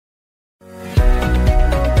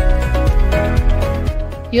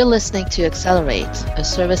You're listening to Accelerate, a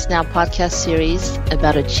ServiceNow podcast series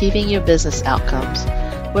about achieving your business outcomes,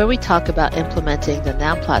 where we talk about implementing the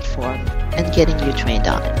Now platform and getting you trained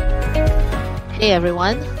on it. Hey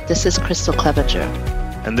everyone, this is Crystal Clevenger.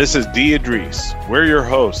 And this is Dee Idris. We're your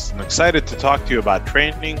hosts and excited to talk to you about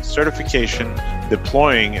training, certification,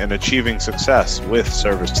 deploying, and achieving success with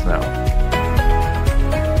ServiceNow.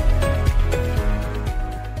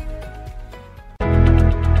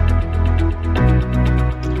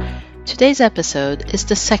 Today's episode is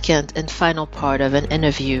the second and final part of an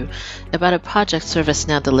interview about a project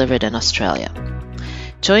ServiceNow delivered in Australia.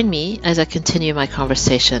 Join me as I continue my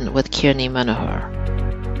conversation with Kearney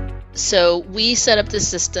Manohar. So we set up the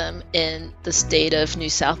system in the state of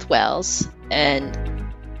New South Wales, and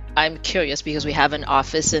I'm curious because we have an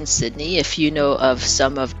office in Sydney if you know of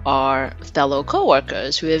some of our fellow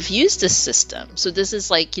coworkers who have used this system. So this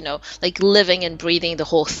is like living and breathing the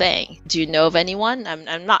whole thing. Do you know of anyone?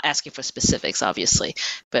 I'm not asking for specifics, obviously,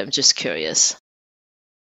 but I'm just curious.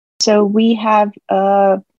 So we have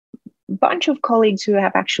a bunch of colleagues who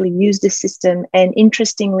have actually used the system, and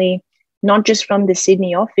interestingly, not just from the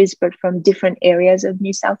Sydney office, but from different areas of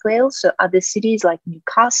New South Wales. So other cities like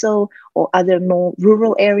Newcastle or other more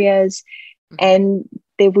rural areas. And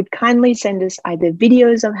they would kindly send us either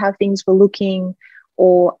videos of how things were looking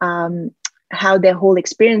or how their whole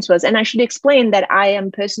experience was. And I should explain that I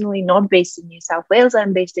am personally not based in New South Wales.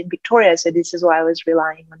 I'm based in Victoria. So this is why I was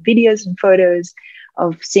relying on videos and photos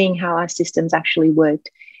of seeing how our systems actually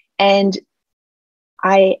worked. And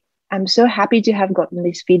I'm so happy to have gotten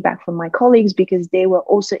this feedback from my colleagues because they were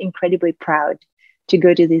also incredibly proud to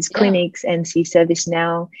go to these clinics and see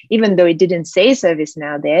ServiceNow. Even though it didn't say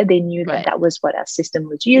ServiceNow there, they knew that that was what our system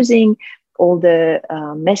was using. All the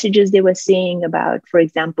messages they were seeing about, for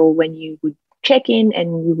example, when you would check in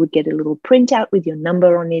and you would get a little printout with your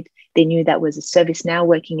number on it, they knew that was a ServiceNow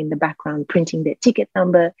working in the background, printing their ticket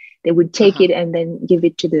number. They would take it and then give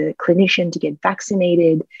it to the clinician to get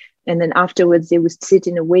vaccinated. And then afterwards, they would sit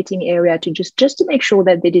in a waiting area to just to make sure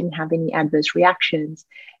that they didn't have any adverse reactions.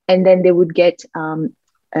 And then they would get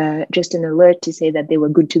just an alert to say that they were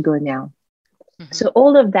good to go now. Mm-hmm. So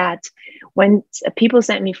all of that, when people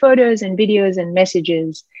sent me photos and videos and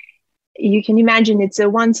messages, you can imagine it's a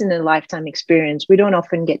once in a lifetime experience. We don't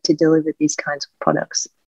often get to deliver these kinds of products.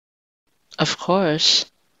 Of course.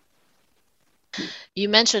 You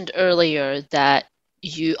mentioned earlier that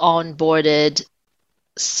you onboarded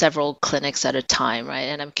several clinics at a time, right?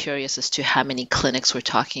 And I'm curious as to how many clinics we're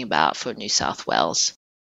talking about for New South Wales.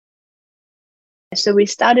 So we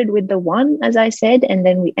started with the one, as I said, and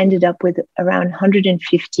then we ended up with around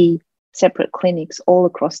 150 separate clinics all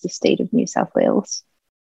across the state of New South Wales.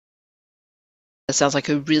 That sounds like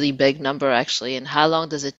a really big number, actually. And how long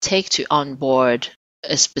does it take to onboard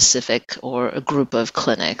a specific or a group of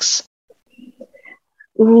clinics?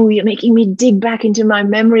 Ooh, you're making me dig back into my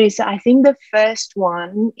memory. So I think the first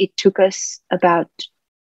one, it took us about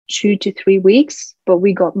 2 to 3 weeks, but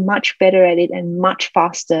we got much better at it and much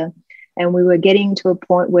faster. And we were getting to a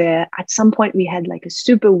point where at some point we had like a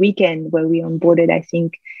super weekend where we onboarded,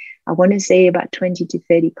 I want to say about 20 to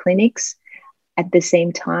 30 clinics at the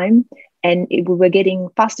same time. And we were getting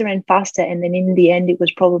faster and faster. And then in the end, it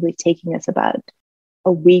was probably taking us about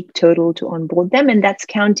a week total to onboard them. And that's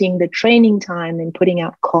counting the training time and putting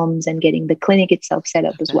out comms and getting the clinic itself set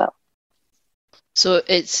up as well. So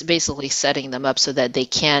it's basically setting them up so that they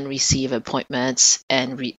can receive appointments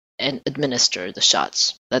and administer the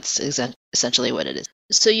shots. That's essentially what it is.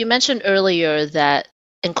 So you mentioned earlier that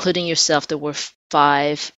including yourself, there were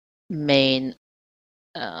 5 main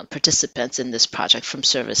participants in this project from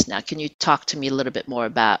ServiceNow. Can you talk to me a little bit more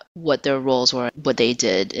about what their roles were, what they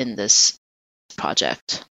did in this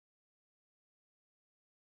project?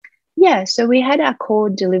 Yeah, so we had our core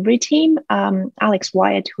delivery team, Alex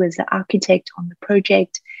Wyatt, who was the architect on the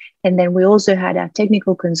project. And then we also had our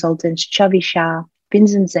technical consultants, Chavi Shah,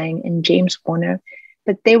 Vincent Zhang, and James Warner.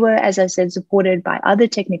 But they were, as I said, supported by other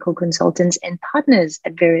technical consultants and partners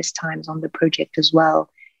at various times on the project as well.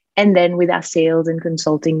 And then with our sales and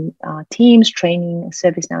consulting teams, training,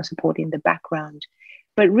 ServiceNow support in the background.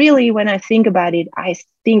 But really, when I think about it, I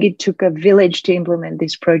think it took a village to implement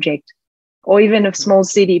this project, or even a small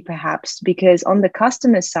city, perhaps, because on the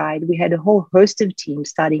customer side, we had a whole host of teams,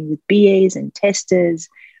 starting with BAs and testers,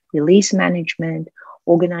 release management,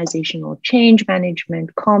 organizational change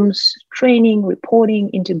management, comms, training, reporting,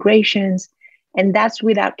 integrations. And that's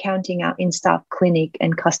without counting our in-staff clinic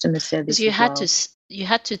and customer service. So you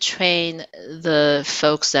had to train the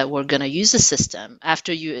folks that were going to use the system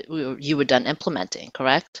after you were done implementing,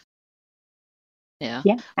 correct? Yeah.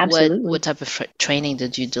 Yeah, absolutely. What type of training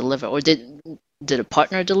did you deliver, or did a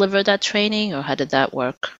partner deliver that training, or how did that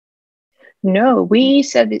work? No,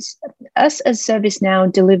 us as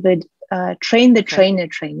ServiceNow delivered train the trainer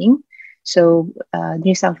training. So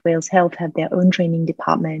New South Wales Health had their own training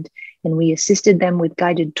department, and we assisted them with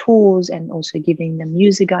guided tours and also giving them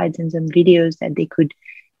user guides and some videos that they could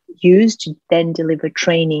use to then deliver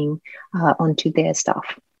training onto their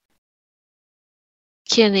staff.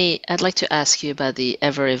 Kearney, I'd like to ask you about the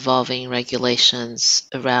ever-evolving regulations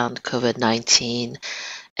around COVID-19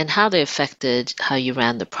 and how they affected how you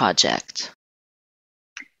ran the project.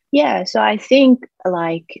 Yeah, so I think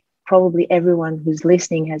like probably everyone who's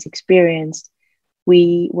listening has experienced,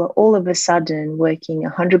 we were all of a sudden working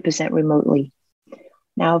 100% remotely.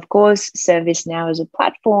 Now, of course, ServiceNow as a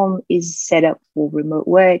platform is set up for remote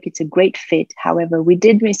work. It's a great fit. However, we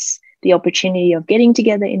did miss the opportunity of getting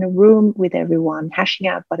together in a room with everyone, hashing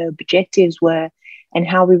out what our objectives were and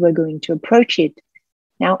how we were going to approach it.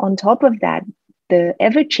 Now, on top of that, the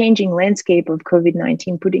ever-changing landscape of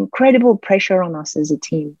COVID-19 put incredible pressure on us as a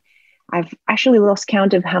team. I've actually lost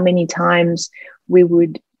count of how many times we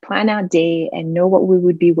would plan our day and know what we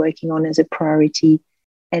would be working on as a priority.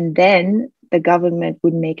 And then the government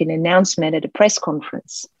would make an announcement at a press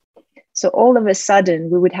conference. So all of a sudden,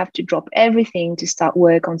 we would have to drop everything to start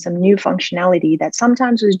work on some new functionality that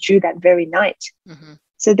sometimes was due that very night. Mm-hmm.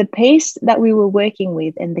 So the pace that we were working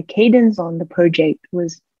with and the cadence on the project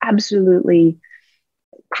was absolutely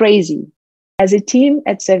crazy. As a team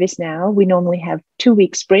at ServiceNow, we normally have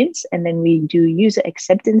 2-week sprints, and then we do user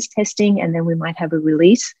acceptance testing, and then we might have a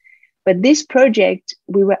release. But this project,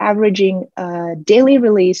 we were averaging a daily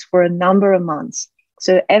release for a number of months.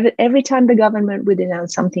 So every time the government would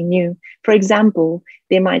announce something new, for example,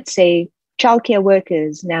 they might say childcare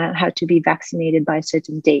workers now have to be vaccinated by a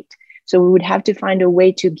certain date. So we would have to find a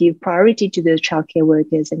way to give priority to those childcare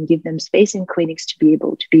workers and give them space in clinics to be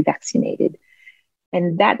able to be vaccinated.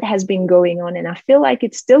 And that has been going on. And I feel like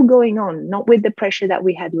it's still going on, not with the pressure that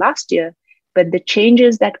we had last year, but the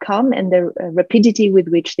changes that come and the rapidity with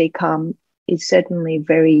which they come is certainly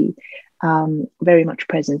very, very much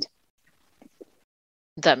present.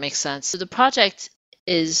 That makes sense. So the project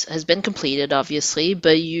has been completed, obviously,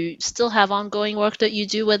 but you still have ongoing work that you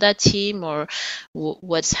do with that team, or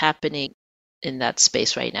what's happening in that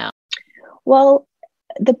space right now? Well,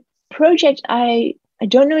 the project, I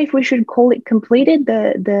don't know if we should call it completed.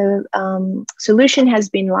 The solution has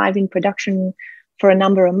been live in production for a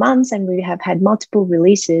number of months, and we have had multiple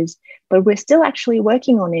releases, but we're still actually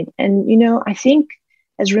working on it. And, I think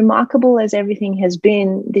as remarkable as everything has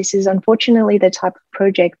been, this is unfortunately the type of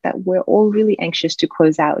project that we're all really anxious to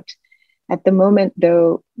close out. At the moment,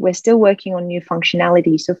 though, we're still working on new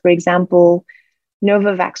functionality. So, for example,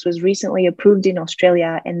 Novavax was recently approved in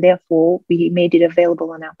Australia, and therefore we made it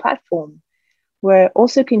available on our platform. We're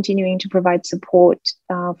also continuing to provide support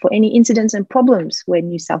for any incidents and problems where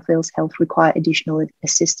New South Wales Health require additional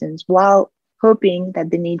assistance, while hoping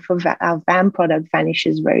that the need for our VAM product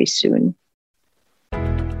vanishes very soon.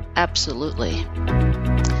 Absolutely.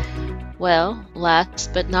 Well,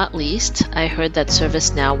 last but not least, I heard that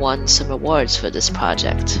ServiceNow won some awards for this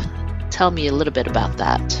project. Tell me a little bit about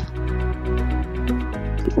that.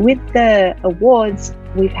 With the awards,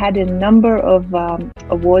 we've had a number of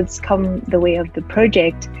awards come the way of the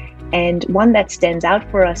project, and one that stands out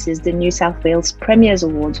for us is the New South Wales Premier's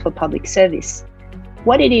Awards for Public Service.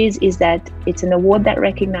 What it is that it's an award that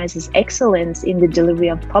recognizes excellence in the delivery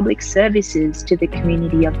of public services to the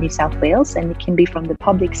community of New South Wales, and it can be from the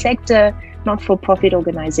public sector, not-for-profit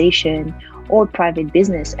organization, or private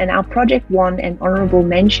business. And our project won an honorable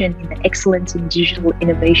mention in the Excellence in Digital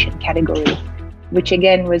Innovation category, which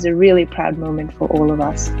again was a really proud moment for all of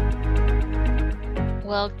us.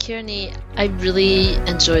 Well, Kearney, I really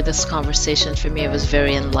enjoyed this conversation. For me, it was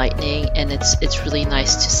very enlightening, and it's really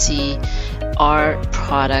nice to see our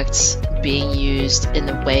products being used in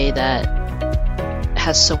a way that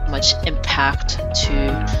has so much impact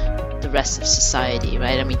to the rest of society,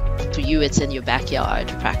 right? I mean, for you, it's in your backyard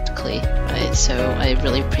practically, right? So I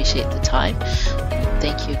really appreciate the time.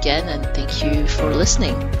 Thank you again, and thank you for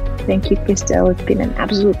listening. Thank you, Crystal. It's been an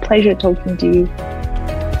absolute pleasure talking to you.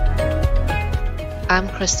 I'm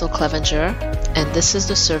Crystal Clevenger, and this is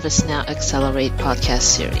the ServiceNow Accelerate podcast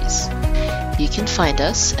series. You can find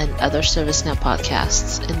us and other ServiceNow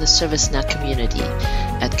podcasts in the ServiceNow community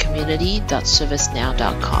at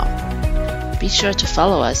community.servicenow.com. Be sure to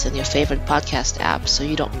follow us in your favorite podcast app so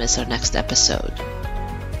you don't miss our next episode.